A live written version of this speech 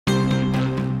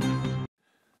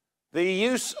The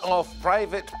use of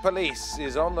private police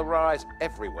is on the rise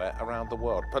everywhere around the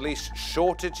world. Police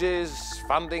shortages,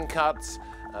 funding cuts,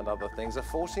 and other things are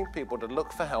forcing people to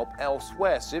look for help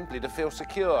elsewhere, simply to feel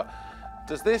secure.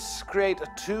 Does this create a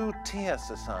two-tier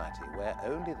society where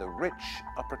only the rich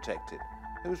are protected,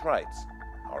 whose rights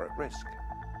are at risk?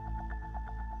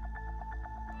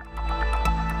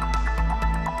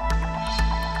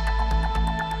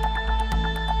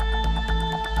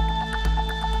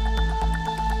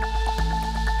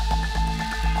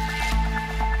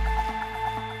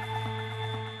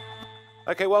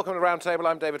 Okay, welcome to Roundtable.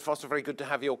 I'm David Foster. Very good to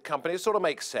have your company. It sort of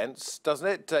makes sense, doesn't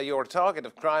it? You're a target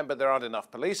of crime, but there aren't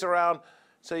enough police around.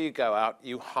 So you go out,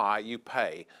 you hire, you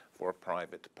pay for a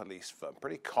private police firm.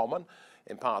 Pretty common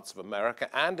in parts of America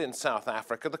and in South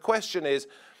Africa. The question is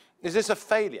this a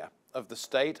failure of the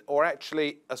state or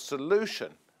actually a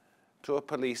solution to a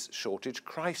police shortage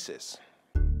crisis?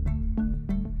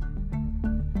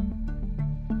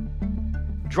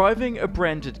 Driving a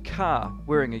branded car,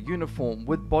 wearing a uniform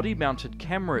with body-mounted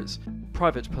cameras,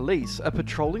 private police are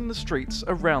patrolling the streets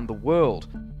around the world.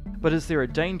 But is there a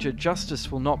danger justice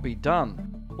will not be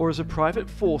done? Or is a private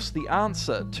force the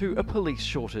answer to a police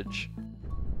shortage?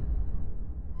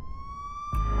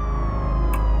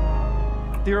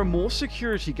 There are more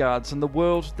security guards in the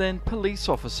world than police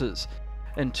officers.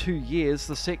 In 2 years,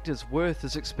 the sector's worth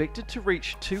is expected to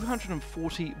reach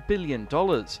 $240 billion.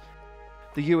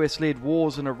 The US-led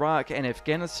wars in Iraq and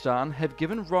Afghanistan have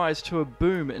given rise to a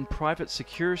boom in private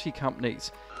security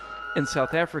companies. In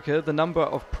South Africa, the number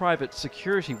of private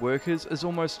security workers is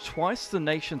almost twice the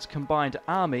nation's combined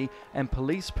army and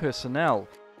police personnel.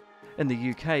 In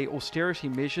the UK, austerity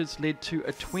measures led to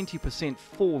a 20%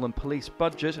 fall in police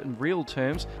budget in real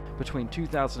terms between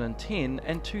 2010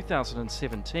 and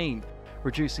 2017,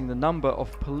 reducing the number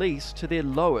of police to their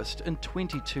lowest in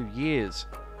 22 years.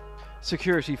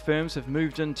 Security firms have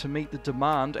moved in to meet the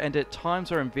demand and at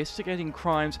times are investigating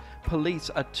crimes police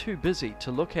are too busy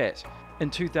to look at. In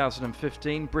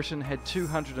 2015, Britain had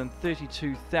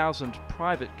 232,000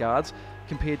 private guards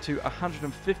compared to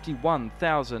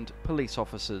 151,000 police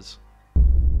officers.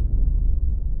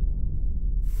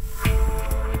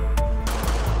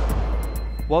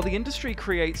 While the industry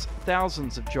creates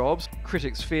thousands of jobs,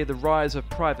 critics fear the rise of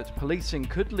private policing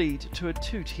could lead to a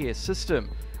two-tier system,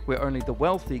 where only the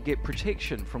wealthy get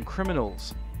protection from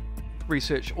criminals.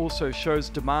 Research also shows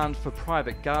demand for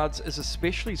private guards is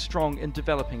especially strong in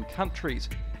developing countries,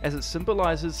 as it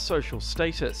symbolises social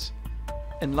status.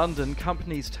 In London,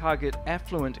 companies target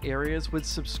affluent areas with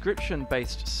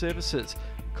subscription-based services,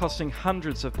 costing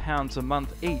hundreds of pounds a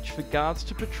month each for guards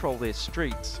to patrol their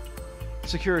streets.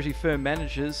 Security firm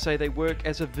managers say they work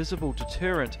as a visible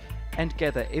deterrent and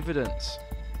gather evidence.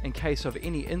 In case of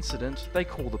any incident, they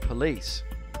call the police.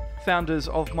 Founders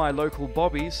of My Local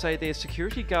Bobbies say their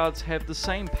security guards have the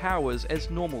same powers as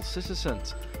normal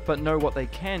citizens, but know what they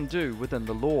can do within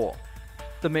the law.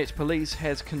 The Met Police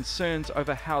has concerns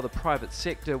over how the private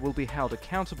sector will be held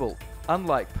accountable,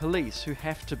 unlike police who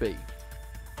have to be.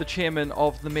 The chairman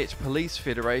of the Met Police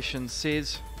Federation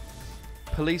says,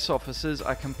 "Police officers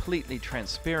are completely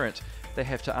transparent. They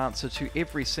have to answer to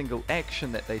every single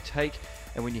action that they take,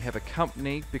 and when you have a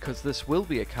company, because this will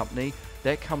be a company,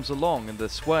 that comes along in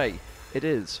this way. It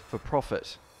is for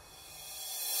profit."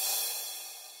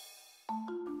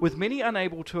 With many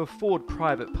unable to afford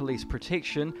private police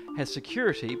protection, has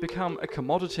security become a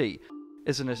commodity?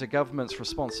 Isn't it a government's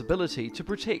responsibility to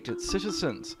protect its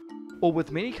citizens? Or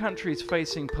with many countries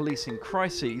facing policing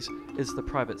crises, is the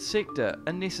private sector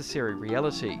a necessary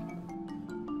reality?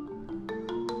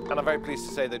 And I'm very pleased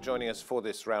to say that joining us for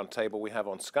this roundtable we have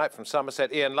on Skype from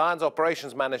Somerset, Ian Lyons,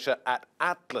 Operations Manager at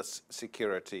Atlas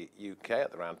Security UK,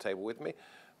 at the roundtable with me.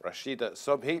 Rachida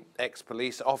Sobhi,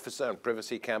 ex-police officer and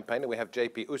privacy campaigner. We have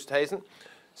JP Oosthuizen,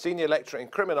 Senior Lecturer in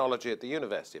Criminology at the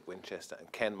University of Winchester, and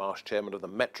Ken Marsh, Chairman of the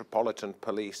Metropolitan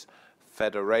Police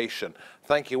Federation.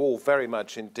 Thank you all very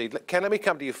much indeed. Ken, let me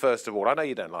come to you first of all. I know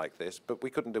you don't like this, but we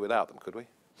couldn't do without them, could we?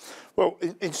 Well,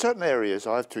 in certain areas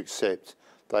I have to accept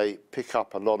they pick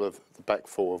up a lot of the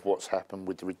backfall of what's happened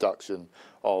with the reduction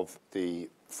of the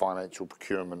financial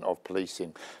procurement of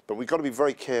policing. But we've got to be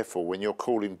very careful when you're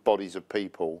calling bodies of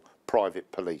people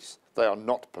private police. They are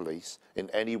not police in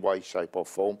any way, shape or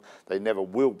form. They never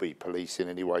will be police in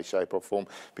any way, shape or form,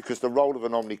 because the role of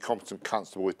an omnicompetent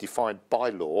constable is defined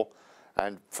by law,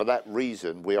 and for that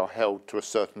reason we are held to a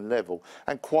certain level,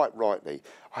 and quite rightly.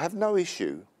 I have no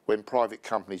issue when private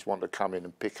companies want to come in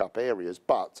and pick up areas,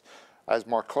 but as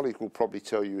my colleague will probably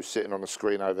tell you, who's sitting on the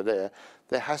screen over there,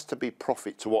 there has to be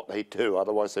profit to what they do,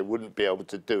 otherwise they wouldn't be able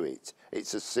to do it.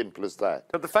 It's as simple as that.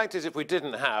 But the fact is, if we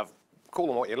didn't have, call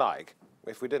them what you like,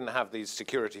 if we didn't have these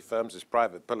security firms, this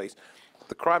private police,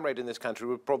 the crime rate in this country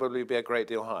would probably be a great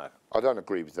deal higher. I don't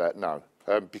agree with that, no.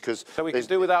 Because so we can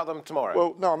do without them tomorrow?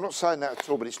 Well, no, I'm not saying that at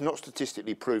all, but it's not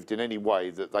statistically proved in any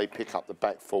way that they pick up the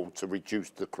backfall to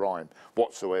reduce the crime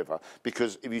whatsoever.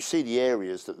 Because if you see the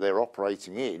areas that they're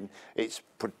operating in, it's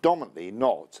predominantly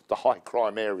not the high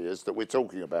crime areas that we're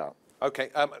talking about. OK.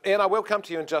 Ian, I will come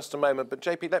to you in just a moment, but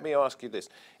JP, let me ask you this.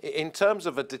 In terms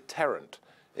of a deterrent,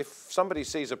 if somebody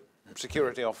sees a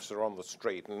security officer on the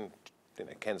street and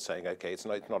Ken's saying, OK, it's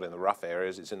not in the rough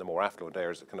areas, it's in the more affluent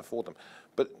areas that can afford them,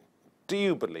 but do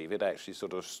you believe it actually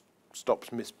sort of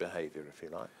stops misbehaviour, if you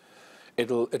like?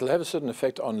 It'll have a certain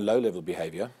effect on low-level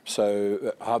behaviour.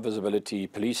 So high visibility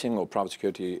policing or private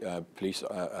security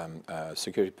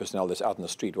security personnel that's out in the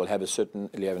street will have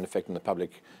an effect on the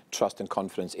public trust and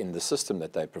confidence in the system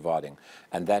that they're providing,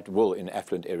 and that will, in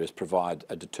affluent areas, provide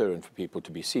a deterrent for people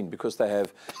to be seen because they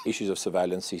have issues of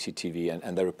surveillance, CCTV,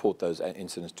 and they report those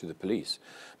incidents to the police.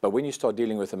 But when you start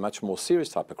dealing with a much more serious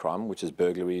type of crime, which is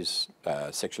burglaries,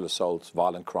 sexual assaults,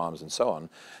 violent crimes, and so on,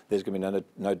 there's going to be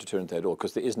no deterrent there at all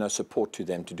because there is no support to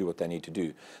them to do what they need to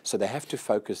do. So they have to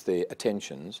focus their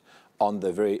attentions on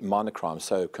the very minor crimes.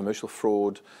 So commercial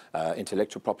fraud,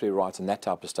 intellectual property rights, and that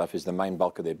type of stuff is the main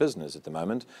bulk of their business at the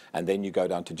moment. And then you go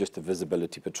down to just the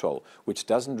visibility patrol, which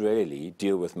doesn't really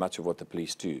deal with much of what the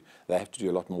police do. They have to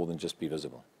do a lot more than just be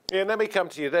visible. Yeah, let me come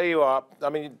to you. There you are. I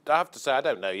mean, I have to say, I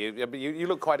don't know you, but you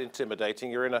look quite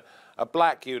intimidating. You're in a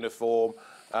black uniform.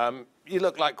 You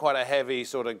look like quite a heavy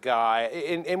sort of guy.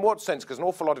 In what sense, because an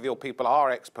awful lot of your people are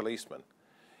ex-policemen,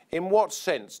 in what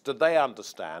sense do they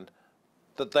understand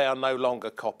that they are no longer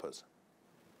coppers?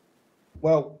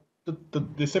 Well,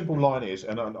 the simple line is,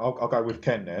 and I'll go with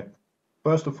Ken there,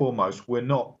 first and foremost, we're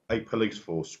not a police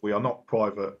force. We are not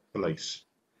private police.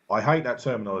 I hate that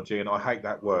terminology and I hate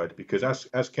that word because,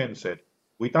 as Ken said,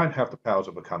 we don't have the powers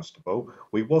of a constable.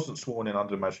 We wasn't sworn in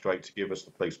under the magistrate to give us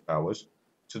the police powers.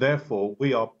 So therefore,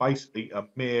 we are basically a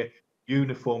mere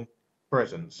uniform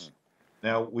presence.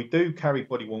 Now, we do carry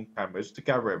body-worn cameras to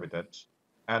gather evidence,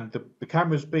 and the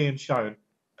cameras being shown,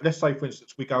 let's say, for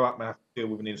instance, we go up and have to deal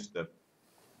with an incident.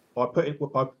 By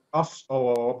us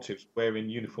or our operatives wearing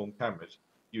uniform cameras,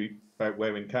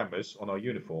 wearing cameras on our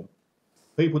uniform,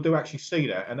 people do actually see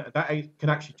that, and that can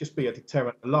actually just be a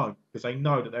deterrent alone because they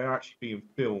know that they're actually being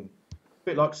filmed. A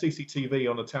bit like CCTV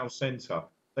on the town centre.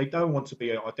 They don't want to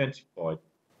be identified.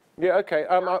 Yeah, OK.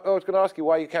 I was going to ask you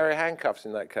why you carry handcuffs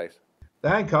in that case. The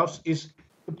handcuffs is,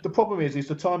 the problem is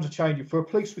the times are changing. For a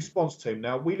police response team,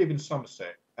 now we live in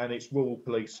Somerset and it's rural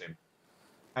policing.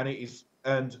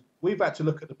 And we've had to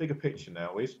look at the bigger picture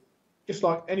now is, just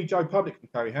like any Joe Public can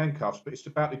carry handcuffs, but it's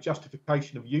about the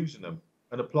justification of using them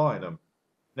and applying them.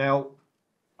 Now,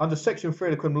 under Section 3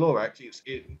 of the Criminal Law Act,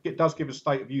 it does give a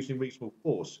state of using reasonable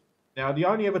force. Now, the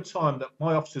only other time that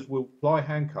my officers will apply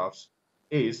handcuffs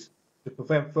is to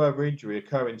prevent further injury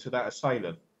occurring to that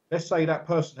assailant. Let's say that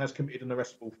person has committed an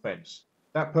arrestable offence.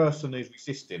 That person is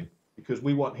resisting because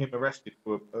we want him arrested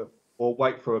or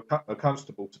wait for a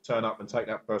constable to turn up and take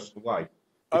that person away.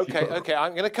 OK,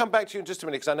 I'm going to come back to you in just a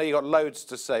minute because I know you've got loads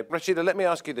to say. Rachida, let me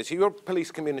ask you this. You're a police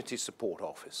community support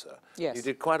officer. Yes. You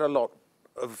did quite a lot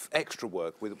of extra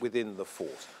work within the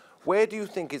force. Where do you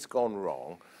think it's gone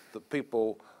wrong that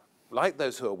people like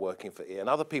those who are working for Ian,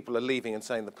 other people are leaving and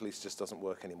saying the police just doesn't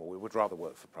work anymore? We would rather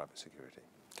work for private security.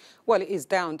 Well, it is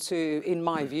down to, in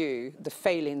my view, the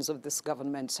failings of this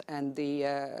government and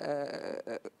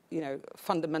the,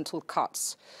 fundamental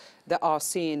cuts that are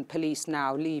seeing police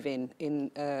now leaving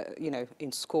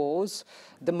in scores,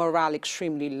 the morale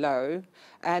extremely low.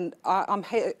 And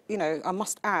I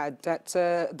must add that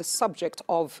the subject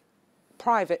of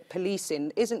private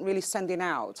policing isn't really sending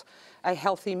out a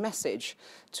healthy message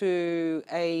to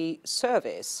a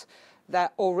service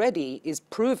that already is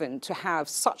proven to have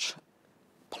such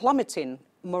plummeting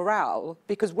morale,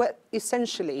 because what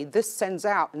essentially this sends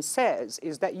out and says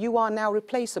is that you are now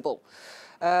replaceable.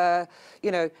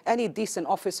 Any decent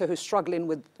officer who's struggling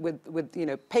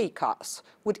with pay cuts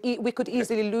we could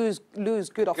easily lose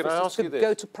good officers to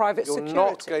go to private security. You're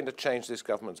not going to change this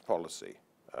government's policy.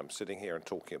 I'm sitting here and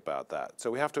talking about that. So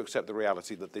we have to accept the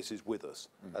reality that this is with us,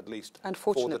 at least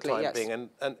for the time being.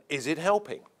 And is it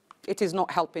helping? It is not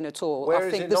helping at all. Where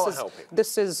is it not helping?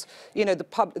 This is,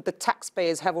 the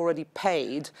taxpayers have already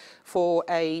paid for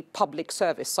a public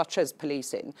service such as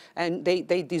policing, and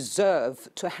they deserve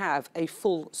to have a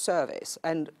full service.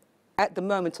 And at the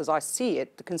moment, as I see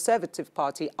it, the Conservative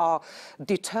Party are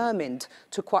determined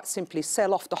to quite simply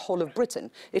sell off the whole of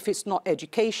Britain. If it's not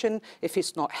education, if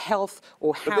it's not health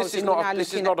or housing,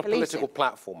 this is not a political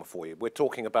platform for you. We're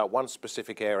talking about one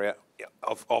specific area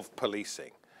of policing.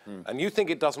 And you think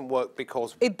it doesn't work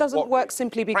because... It doesn't work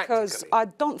simply because practically? I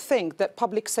don't think that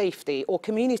public safety or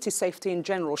community safety in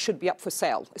general should be up for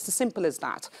sale. It's as simple as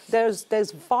that. There's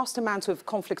vast amount of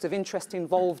conflict of interest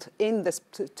involved in this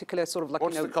particular sort of like,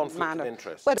 What's the conflict of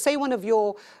interest? Well, say one of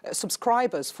your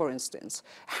subscribers, for instance,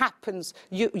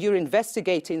 you're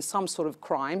investigating some sort of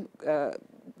crime,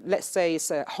 let's say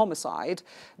it's a homicide,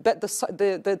 but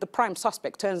the prime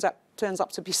suspect turns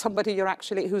up to be somebody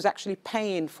who's actually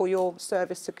paying for your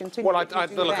service to continue. Well,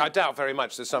 look, I doubt very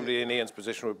much that somebody in Ian's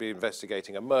position would be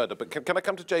investigating a murder, but can I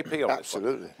come to JP on this one?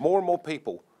 Absolutely. More and more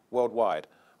people worldwide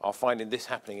are finding this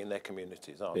happening in their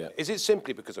communities, aren't they? Is it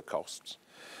simply because of costs?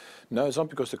 No, it's not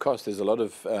because of the cost. There's a lot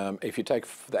of, if you take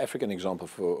the African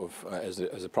example as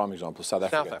a prime example, South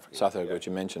Africa, which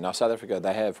you mentioned. Now, South Africa,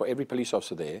 they have, for every police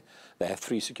officer there, they have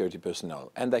 3 security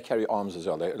personnel, and they carry arms as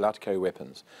well. They're allowed to carry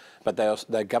weapons, but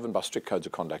they're governed by strict codes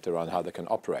of conduct around how they can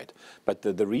operate. But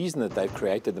the reason that they've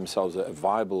created themselves a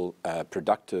viable,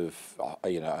 productive, a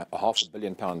 £500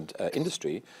 million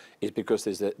industry is because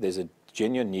there's a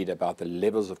genuine need about the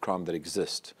levels of crime that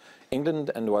exist.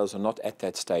 England and Wales are not at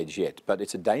that stage yet, but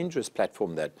it's a dangerous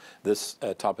platform that this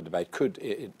type of debate could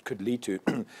lead to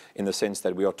in the sense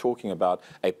that we are talking about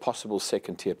a possible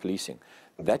second-tier policing.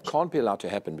 That can't be allowed to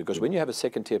happen, because when you have a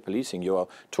second-tier policing, you are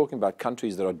talking about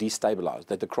countries that are destabilized,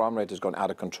 that the crime rate has gone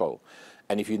out of control.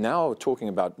 And if you're now talking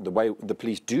about the way the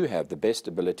police do have the best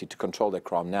ability to control their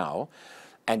crime now,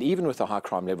 and even with the high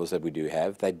crime levels that we do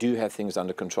have, they do have things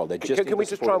under control. Can we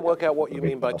just try and work out what you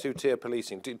mean by 2-tier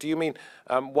policing? Do you mean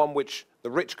one which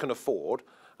the rich can afford,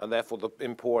 and therefore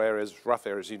in poor areas, rough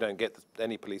areas, you don't get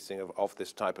any policing of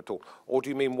this type at all? Or do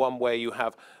you mean one where you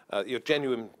have your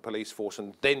genuine police force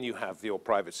and then you have your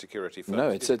private security firms? No,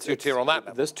 it's 2-tier on that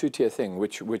level. This 2-tier thing,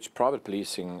 which private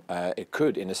policing, it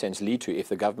could, in a sense, lead to if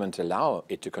the government allow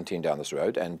it to continue down this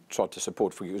road and try to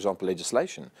support, for example,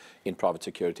 legislation in private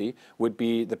security, would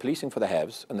be the policing for the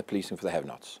haves and the policing for the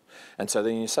have-nots. And so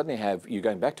then you suddenly have, you're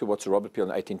going back to what Sir Robert Peel in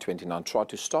 1829 tried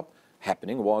to stop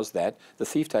happening, was that the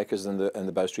thief takers and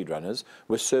the Bow Street runners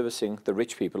were servicing the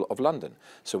rich people of London.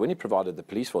 So when he provided the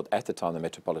police force, at the time the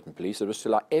Metropolitan Police, it was to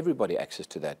allow everybody access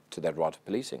to that right of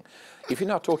policing. If you're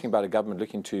now talking about a government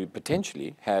looking to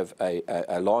potentially have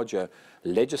a larger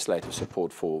legislative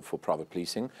support for private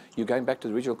policing, you're going back to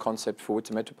the original concept for which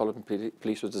the Metropolitan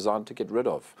Police was designed to get rid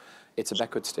of. It's a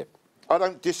backward step. I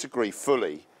don't disagree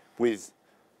fully with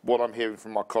what I'm hearing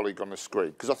from my colleague on the screen,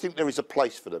 because I think there is a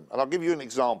place for them. And I'll give you an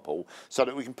example so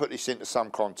that we can put this into some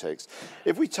context.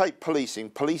 If we take policing,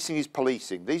 policing is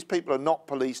policing. These people are not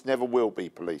police, never will be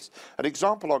police. An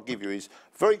example I'll give you is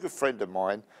a very good friend of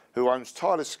mine who owns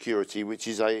Tyler Security, which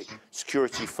is a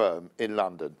security firm in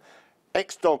London.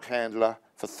 Ex-dog handler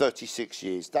for 36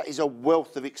 years. That is a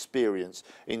wealth of experience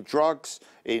in drugs,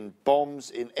 in bombs,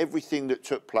 in everything that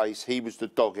took place. He was the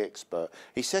dog expert.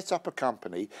 He set up a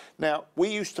company. Now, we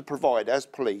used to provide, as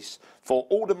police, for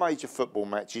all the major football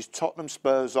matches, Tottenham,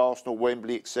 Spurs, Arsenal,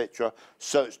 Wembley, etc.,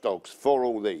 search dogs for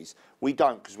all these. We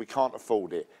don't, because we can't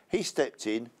afford it. He stepped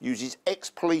in, uses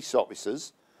ex-police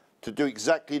officers to do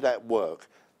exactly that work.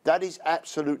 That is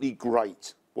absolutely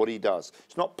great, what he does.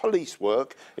 It's not police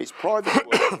work, it's private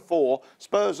work for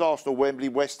Spurs, Arsenal, Wembley,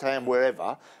 West Ham,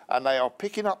 wherever, and they are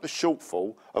picking up the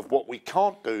shortfall of what we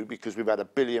can't do because we've had £1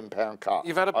 billion cut.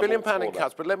 You've had £1 billion in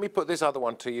cuts, but let me put this other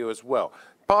one to you as well.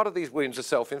 Part of these wounds are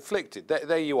self-inflicted.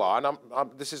 There you are,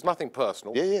 and this is nothing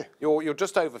personal. Yeah. You're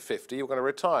just over 50, you're going to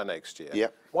retire next year. Yeah.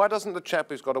 Why doesn't the chap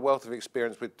who's got a wealth of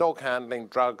experience with dog handling,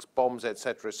 drugs, bombs,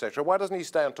 etc., why doesn't he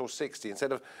stay until 60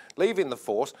 instead of leaving the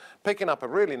force, picking up a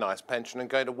really nice pension and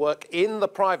going to work in the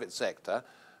private sector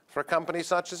for a company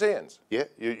such as Ian's? Yeah,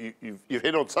 you've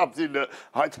hit on something that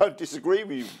I don't disagree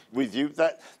with you.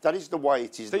 That is the way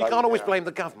it is. So you can't always blame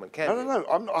the government, can you?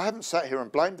 No. I haven't sat here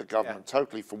and blamed the government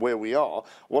totally for where we are.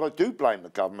 What I do blame the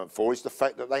government for is the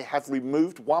fact that they have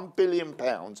removed £1 billion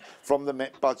from the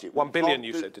Met budget. 1 billion,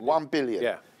 you said, didn't you? 1 billion.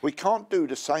 Yeah. We can't do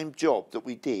the same job that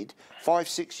we did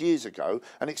 5-6 years ago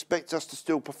and expect us to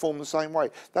still perform the same way.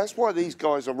 That's why these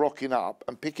guys are rocking up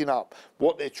and picking up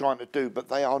what they're trying to do, but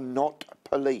they are not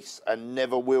police and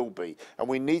never will be. And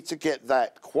we need to get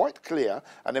that quite clear,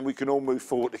 and then we can all move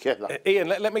forward together. Ian,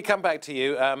 let me come back to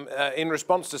you. In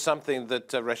response to something that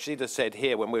Rachida said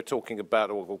here when we were talking about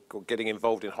or getting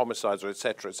involved in homicides or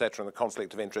etc., and the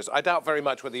conflict of interest, I doubt very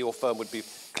much whether your firm would be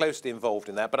closely involved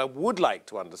in that, but I would like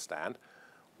to understand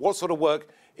what sort of work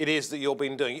it is that you've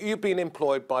been doing. You've been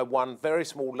employed by one very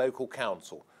small local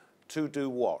council to do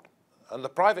what? And the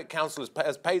private council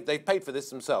they've paid for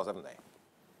this themselves, haven't they?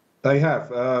 They have.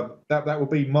 That would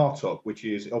be Martok, which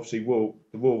is obviously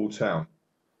the rural town,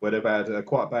 where they've had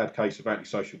quite a bad case of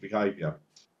antisocial behaviour.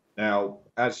 Now,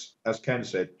 as Ken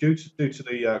said, due to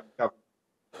the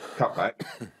cutback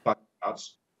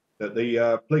cuts, that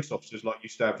the police officers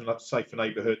used to have like the safer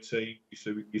neighbourhood team,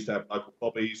 used to have local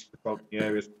bobbies patrolling the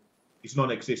areas, is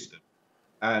non-existent.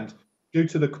 And due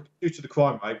to the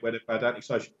crime rate, where they've had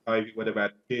antisocial behaviour, where they've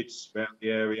had kids around the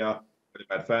area, where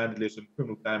they've had vandalism,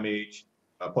 criminal damage,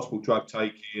 possible drug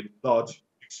taking, large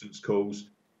nuisance calls,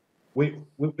 we've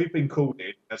been called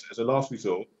in as a last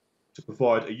resort to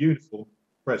provide a uniform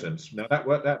presence. Now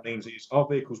what that means is our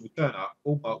vehicles will turn up,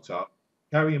 all marked up,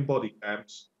 carrying body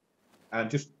cams,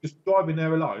 and just driving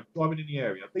there alone, driving in the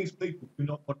area. These people do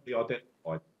not want to be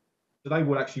identified, so they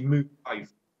will actually move away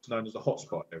from what's known as a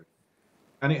hotspot area.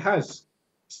 And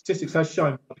statistics has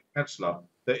shown by the councillor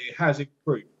that it has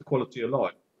improved the quality of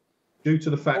life due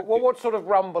to the fact. Well, what sort of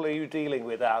rumble are you dealing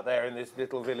with out there in this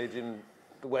little village in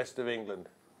the west of England?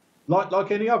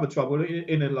 Like any other trouble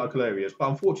in the local areas, but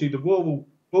unfortunately the rural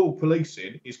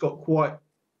policing has got quite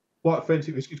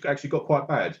offensive. It's actually got quite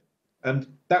bad, and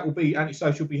that will be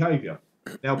antisocial behaviour.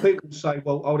 Now people say,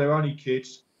 well, oh, they're only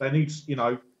kids. They need,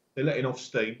 they're letting off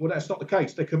steam. Well, that's not the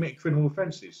case. They're committing criminal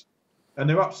offences, and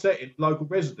they're upsetting local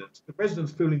residents. The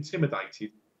residents feel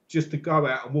intimidated just to go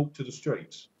out and walk to the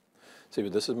streets. See,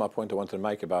 but this is my point I wanted to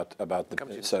make about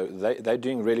the. So they're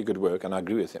doing really good work, and I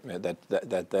agree with him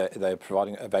that they're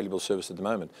providing a valuable service at the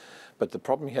moment. But the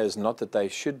problem here is not that they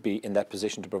should be in that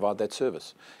position to provide that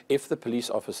service. If the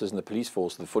police officers and the police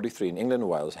force, the 43 in England and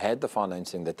Wales, had the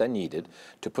financing that they needed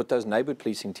to put those neighbourhood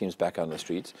policing teams back on the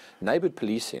streets, neighbourhood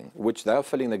policing, which they are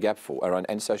filling the gap for around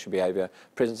antisocial behaviour,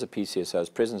 presence of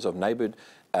PCSOs, presence of neighbourhood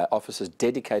officers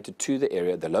dedicated to the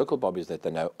area, the local bobbies that they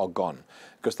know are gone,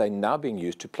 because they're now being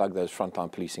used to plug those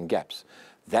frontline policing gaps.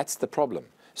 That's the problem.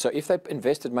 So if they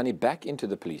invested money back into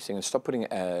the policing and stopped putting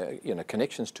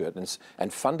connections to it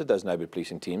and funded those neighbourhood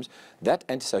policing teams, that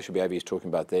antisocial behaviour he's talking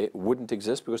about there wouldn't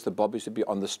exist, because the bobbies would be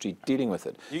on the street dealing with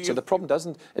it. So the problem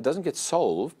doesn't get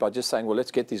solved by just saying, well, let's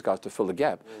get these guys to fill the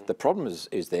gap. The problem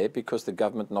is there because the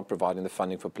government not providing the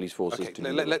funding for police forces to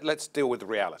do it. Let's deal with the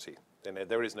reality.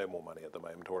 There is no more money at the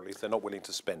moment, or at least they're not willing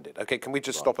to spend it. Okay, can we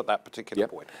just stop at that particular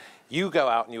point? You go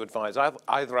out and you advise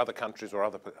either other countries or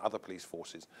other police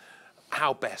forces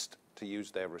how best to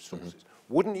use their resources.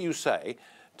 Wouldn't you say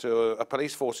to a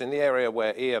police force in the area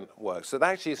where Ian works that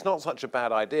actually it's not such a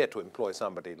bad idea to employ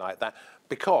somebody like that,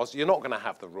 because you're not going to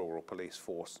have the rural police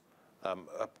force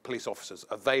police officers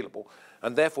available,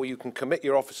 and therefore you can commit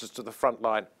your officers to the front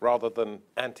line rather than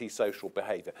antisocial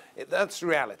behaviour. That's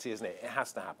reality, isn't it? It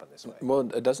has to happen this way. Well,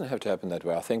 it doesn't have to happen that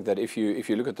way. I think that if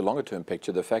you look at the longer term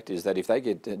picture, the fact is that if they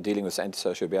get dealing with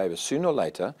antisocial behaviour, sooner or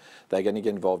later they're going to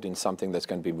get involved in something that's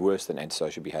going to be worse than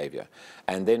antisocial behaviour.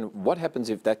 And then what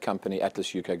happens if that company,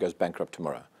 Atlas UK, goes bankrupt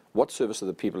tomorrow? What service are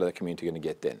the people of the community going to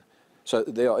get then? So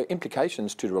there are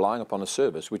implications to relying upon a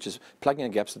service which is plugging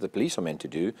in gaps that the police are meant to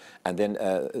do, and then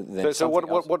so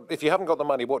what if you haven't got the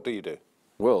money, what do you do?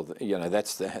 Well,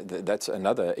 that's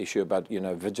another issue about,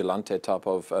 vigilante type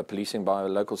of policing by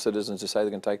local citizens who say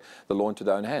they can take the law into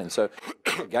their own hands. So,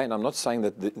 again, I'm not saying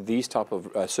that these type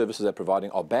of services they're providing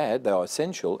are bad. They are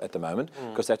essential at the moment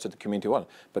because that's what the community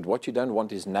wants. But what you don't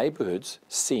want is neighbourhoods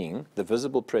seeing the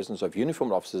visible presence of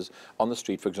uniformed officers on the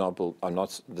street. For example,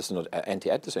 this is not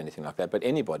anti-Atlas or anything like that, but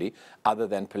anybody other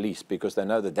than police, because they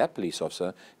know that police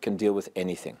officer can deal with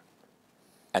anything.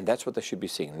 And that's what they should be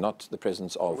seeing, not the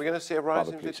presence of. Are we going to see a rise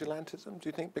in vigilantism, do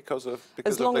you think, because of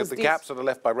the gaps that are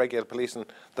left by regular police and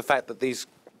the fact that these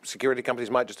security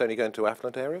companies might just only go into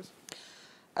affluent areas?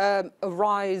 A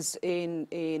rise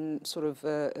in sort of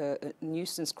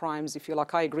nuisance crimes, if you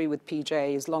like. I agree with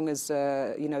PJ. As long as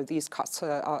these cuts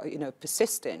are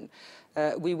persisting,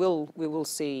 we will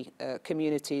see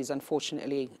communities,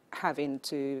 unfortunately, having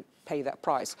to pay that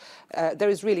price. There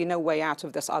is really no way out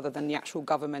of this other than the actual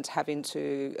government having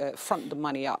to front the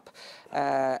money up.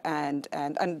 I'm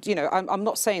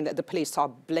not saying that the police are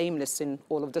blameless in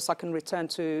all of this. I can return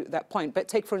to that point. But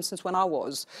take, for instance, when I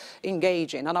was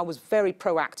engaging, and I was very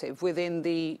proactive within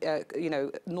the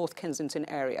North Kensington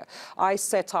area, I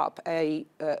set up a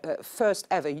first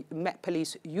ever Met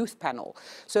Police youth panel.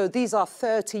 So these are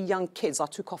 30 young kids I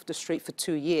took off the street for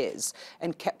 2 years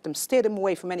and steered them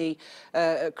away from any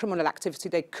criminal activity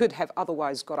they could have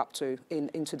otherwise got up to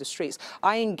into the streets.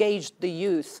 I engaged the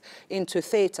youth into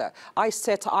theatre. I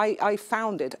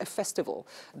founded a festival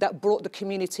that brought the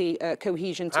community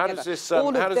cohesion together.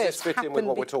 How does this fit in with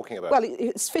what we're talking about? Well,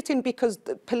 it's fitting because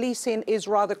the policing is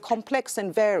rather complex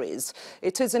and varies.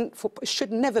 It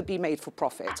should never be made for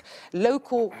profit.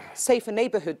 Local safer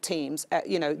neighbourhood teams,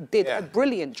 did a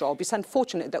brilliant job. It's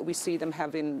unfortunate that we see them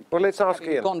having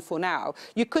gone for now.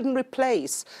 You couldn't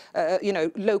replace,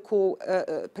 local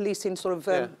policing sort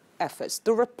of efforts.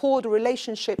 The rapport, the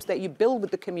relationships that you build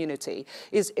with the community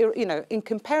is, you know,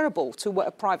 incomparable to what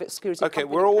a private security company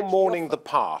Okay, we're all can actually mourning offer. the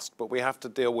past, but we have to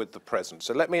deal with the present.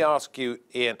 So let me ask you,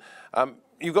 Ian,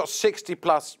 you've got 60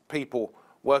 plus people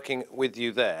working with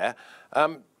you there.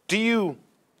 Do you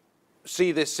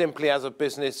see this simply as a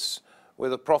business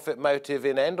with a profit motive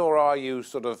in end, or are you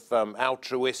sort of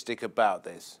altruistic about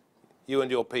this, you and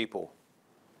your people?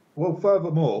 Well,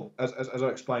 furthermore, as I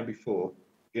explained before,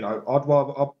 you know,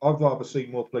 I'd rather see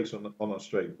more police on the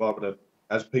street rather than,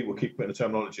 as people keep putting the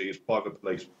terminology, as private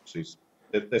police forces.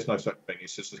 There's no such thing.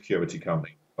 It's a security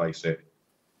company, basically.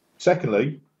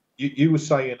 Secondly, you were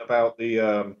saying about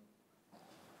the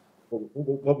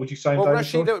what would you say? Well,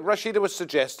 David, Rachida was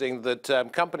suggesting that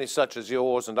companies such as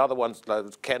yours and other ones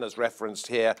that Ken has referenced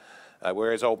here,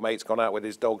 where his old mate's gone out with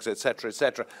his dogs, etc.,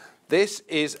 etc. This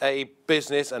is a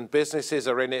business, and businesses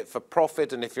are in it for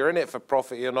profit. And if you're in it for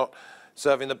profit, you're not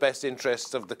serving the best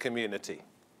interests of the community.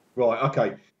 Right.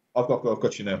 Okay. I've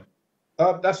got you now.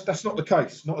 That's not the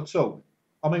case. Not at all.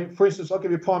 I mean, for instance, I'll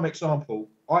give you a prime example.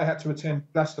 I had to attend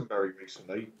Glastonbury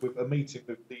recently with a meeting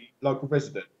with the local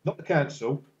resident, not the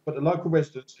council, but the local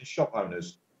residents and shop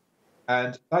owners.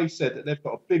 And they said that they've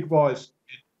got a big rise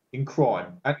in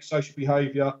crime, antisocial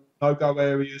behaviour, no-go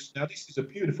areas. Now, this is a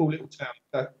beautiful little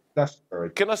town,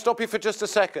 Glastonbury. Can I stop you for just a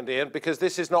second, Ian? Because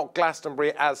this is not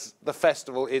Glastonbury as the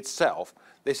festival itself.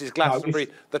 This is Glastonbury,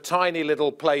 the tiny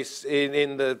little place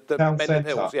in the town Mendip centre.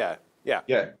 Hills. Yeah.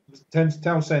 Yeah,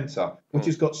 town centre, which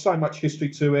has got so much history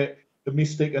to it, the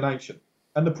mystic and ancient.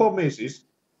 And the problem is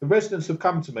the residents have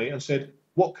come to me and said,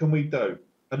 what can we do?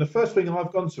 And the first thing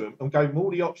I've gone to them and gave them all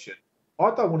the option.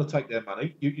 I don't want to take their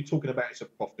money. You're talking about it's a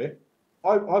profit.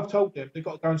 I've told them they've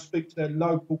got to go and speak to their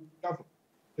local government.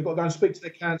 They've got to go and speak to their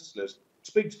councillors,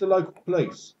 speak to the local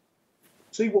police,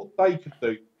 see what they can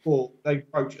do before they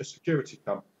approach a security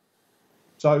company.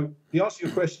 So the answer to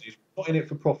your question is, we're not in it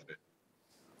for profit.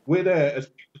 We're there as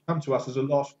people come to us as a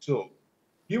last resort.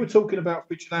 You were talking about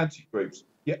vigilante groups.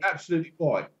 You're absolutely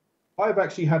right. I've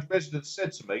actually had residents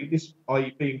said to me, this,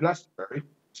 i.e. being Glastonbury,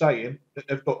 saying that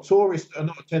they've got tourists that are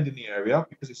not attending the area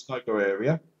because it's a no-go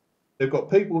area. They've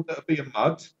got people that are being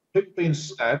mugged, people being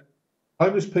stabbed,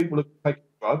 homeless people are taking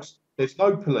drugs. There's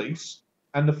no police.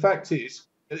 And the fact is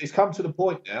that it's come to the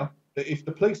point now that if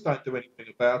the police don't do anything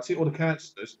about it, or the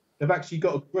councillors, they've actually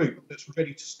got a group that's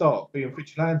ready to start being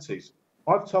vigilantes.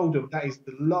 I've told them that is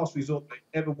the last resort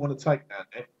they ever want to take down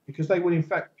there, because they will in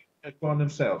fact crime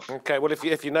themselves. Okay, well,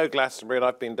 if you know Glastonbury, and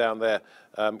I've been down there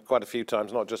quite a few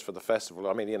times, not just for the festival.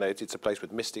 I mean, you know, it's a place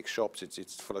with mystic shops.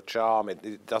 It's full of charm.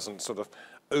 It doesn't sort of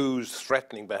ooze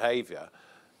threatening behaviour.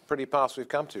 Pretty pass we've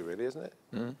come to, really, isn't it?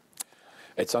 Mm.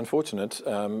 It's unfortunate,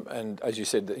 and as you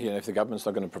said, you know, if the government's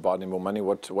not going to provide any more money,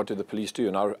 what do the police do?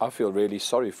 And I feel really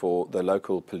sorry for the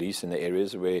local police in the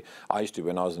areas where I used to,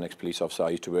 when I was an ex-police officer, I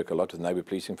used to work a lot with neighbour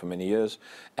policing for many years,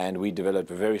 and we developed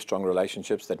very strong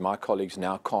relationships that my colleagues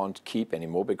now can't keep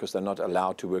anymore because they're not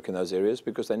allowed to work in those areas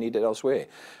because they need it elsewhere.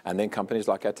 And then companies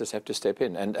like Atlas have to step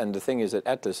in. And the thing is that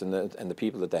Atlas and the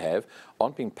people that they have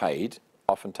aren't being paid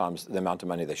oftentimes the amount of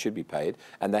money they should be paid,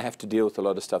 and they have to deal with a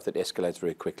lot of stuff that escalates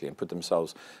very quickly and put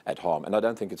themselves at harm. And I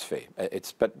don't think it's fair.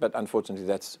 But unfortunately,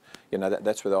 that's, you know,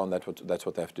 that's where they're on. That's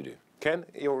what they have to do. Ken,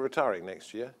 you're retiring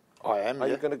next year. I am. Are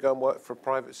you going to go and work for a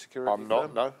private security firm? I'm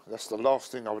not, no. That's the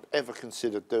last thing I would ever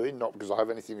consider doing, not because I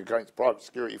have anything against private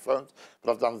security firms,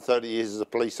 but I've done 30 years as a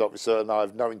police officer and I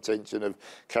have no intention of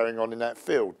carrying on in that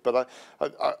field. But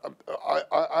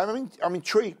I'm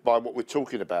intrigued by what we're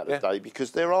talking about today, because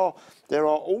there are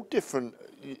all different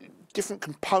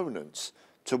components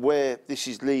to where this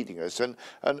is leading us. And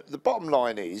the bottom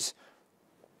line is,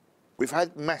 we've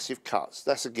had massive cuts.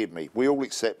 That's a give me. We all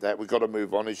accept that. We've got to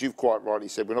move on. As you've quite rightly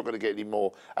said, we're not going to get any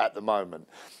more at the moment.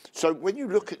 So when you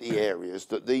look at the areas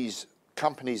that these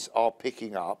companies are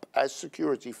picking up as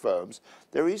security firms,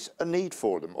 there is a need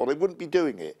for them, or they wouldn't be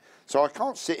doing it. So I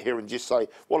can't sit here and just say,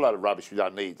 well, a load of rubbish, we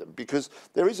don't need them, because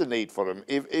there is a need for them.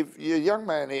 If you're a young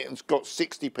man here and's got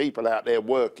 60 people out there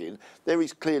working, there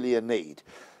is clearly a need.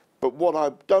 But what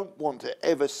I don't want to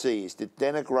ever see is the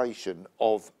denigration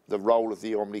of the role of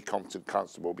the omnicompetent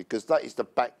constable, because that is the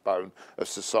backbone of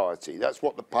society. That's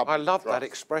what the public I love trusts. that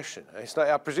expression. It's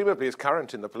like, presumably it's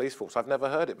current in the police force. I've never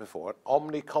heard it before. An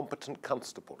omnicompetent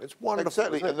constable. It's wonderful.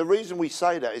 Exactly. And the reason we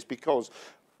say that is because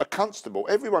a constable,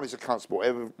 everyone is a constable,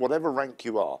 whatever rank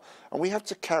you are, and we have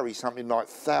to carry something like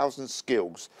 1,000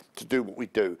 skills to do what we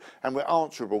do, and we're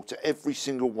answerable to every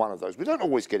single one of those. We don't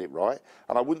always get it right,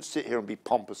 and I wouldn't sit here and be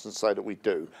pompous and say that we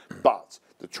do, but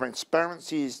the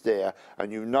transparency is there,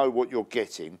 and you know what you're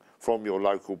getting from your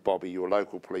local bobby, your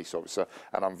local police officer.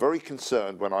 And I'm very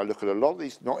concerned when I look at a lot of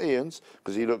these, not Ian's,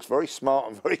 because he looks very smart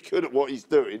and very good at what he's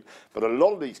doing, but a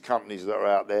lot of these companies that are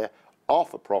out there are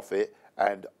for profit,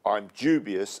 and I'm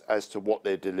dubious as to what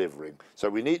they're delivering. So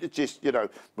we need to just, you know,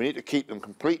 we need to keep them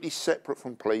completely separate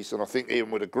from police, and I think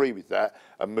Ian would agree with that,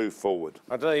 and move forward.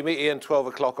 I don't know, you meet Ian 12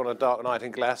 o'clock on a dark night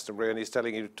in Glastonbury and he's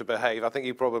telling you to behave. I think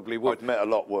you probably would. I've met a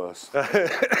lot worse.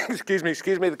 Excuse me,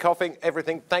 the coughing,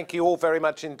 everything. Thank you all very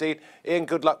much indeed. Ian,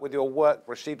 good luck with your work.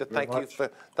 Rachida,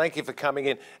 thank you for coming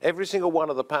in. Every single one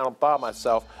of the panel, bar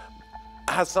myself,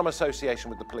 has some association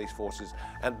with the police forces,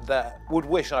 and would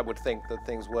wish, I would think, that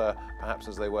things were perhaps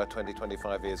as they were 20,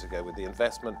 25 years ago, with the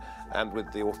investment and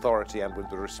with the authority and with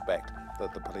the respect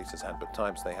that the police has had. But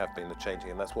times they have been changing,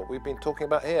 and that's what we've been talking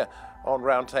about here on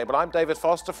Roundtable. I'm David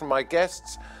Foster. From my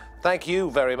guests, thank you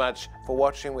very much for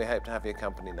watching. We hope to have your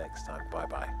company next time.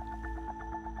 Bye-bye.